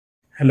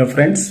Hello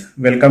friends,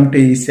 welcome to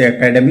EC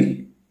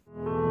Academy.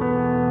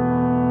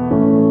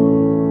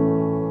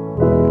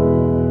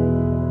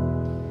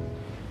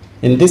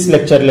 In this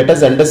lecture, let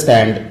us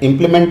understand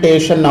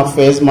implementation of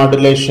phase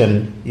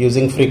modulation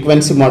using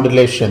frequency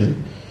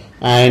modulation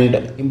and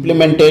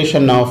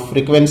implementation of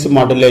frequency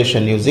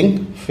modulation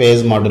using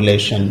phase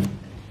modulation.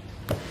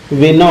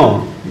 We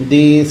know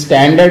the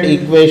standard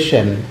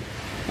equation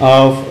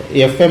of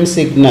FM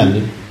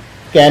signal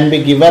can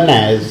be given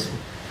as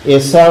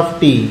S of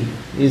t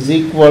is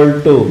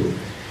equal to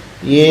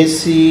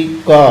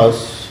AC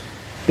cos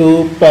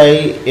 2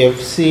 pi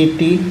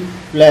FCT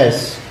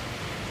plus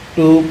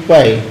 2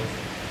 pi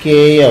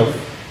kf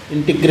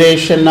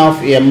integration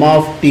of m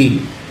of t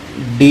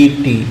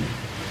dt.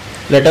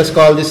 Let us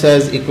call this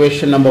as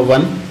equation number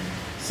 1.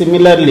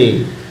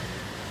 Similarly,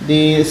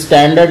 the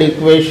standard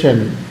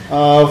equation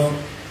of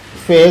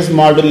phase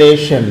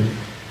modulation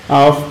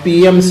of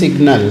PM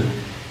signal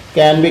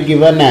can be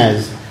given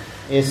as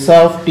S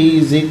of t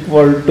is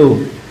equal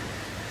to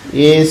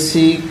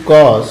AC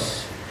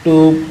cos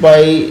 2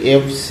 pi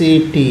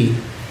FCT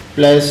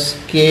plus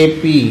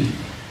Kp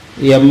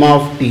m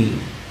of t.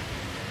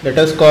 Let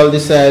us call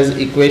this as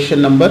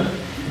equation number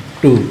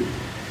 2.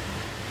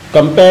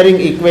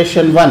 Comparing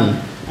equation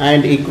 1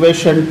 and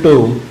equation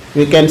 2,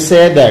 we can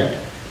say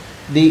that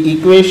the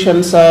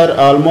equations are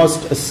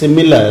almost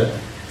similar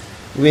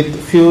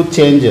with few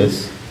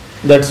changes.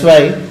 That's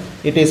why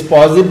it is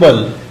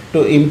possible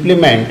to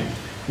implement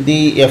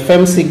the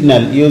FM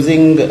signal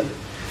using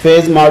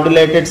phase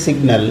modulated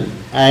signal,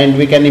 and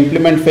we can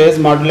implement phase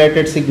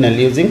modulated signal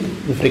using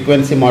the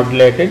frequency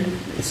modulated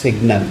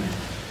signal.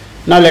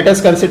 Now let us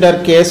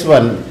consider case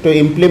 1 to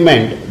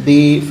implement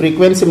the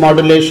frequency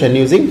modulation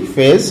using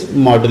phase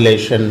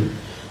modulation.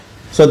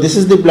 So this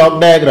is the block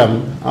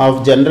diagram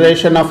of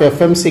generation of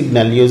FM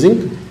signal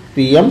using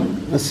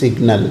PM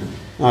signal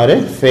or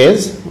a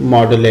phase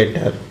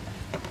modulator.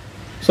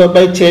 So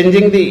by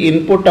changing the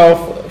input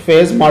of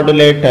phase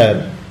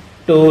modulator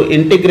to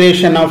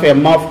integration of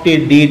m of t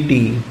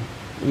dt,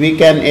 we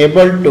can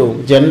able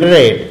to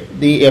generate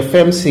the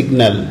FM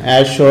signal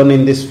as shown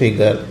in this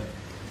figure.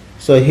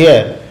 So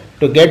here,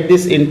 to get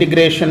this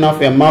integration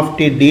of m of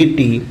t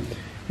dt,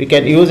 we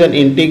can use an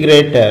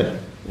integrator,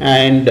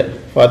 and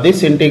for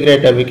this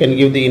integrator we can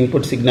give the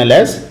input signal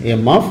as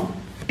m of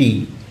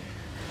t.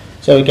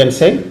 So we can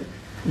say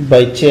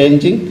by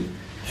changing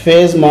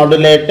phase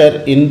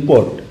modulator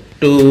input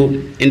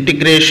to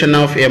integration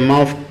of m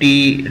of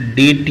t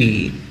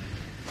dt,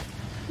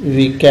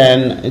 we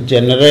can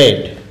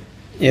generate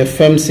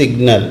FM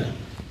signal.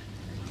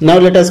 Now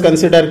let us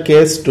consider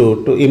case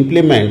 2 to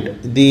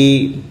implement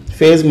the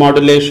phase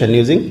modulation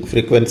using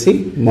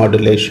frequency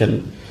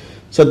modulation.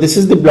 So this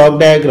is the block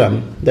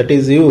diagram that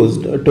is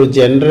used to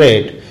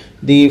generate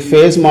the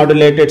phase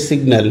modulated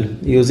signal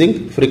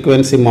using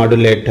frequency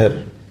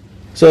modulator.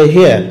 So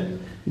here,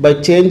 by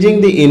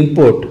changing the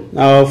input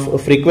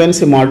of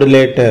frequency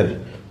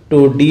modulator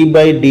to d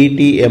by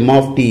dt m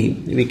of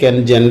t, we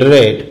can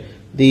generate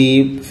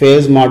the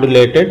phase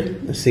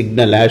modulated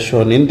signal as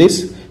shown in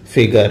this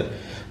figure.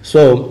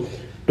 So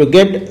to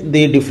get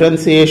the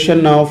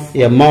differentiation of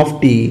m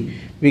of t,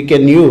 we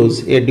can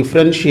use a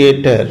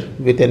differentiator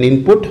with an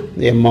input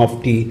m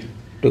of t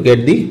to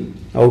get the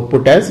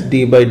output as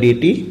d by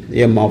dt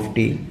m of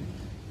t.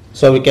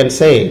 So we can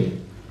say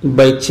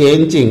by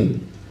changing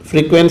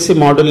frequency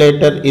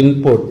modulator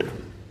input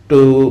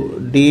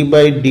to d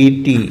by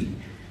dt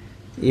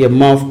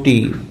m of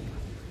t,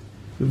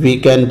 we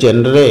can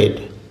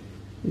generate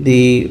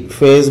the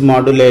phase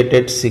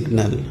modulated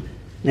signal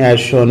as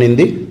shown in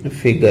the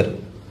figure.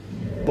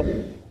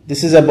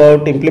 This is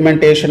about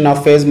implementation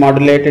of phase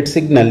modulated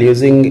signal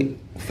using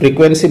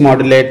frequency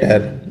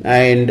modulator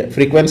and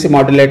frequency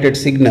modulated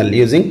signal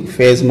using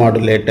phase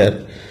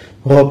modulator.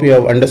 Hope you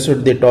have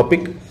understood the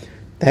topic.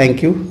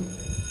 Thank you.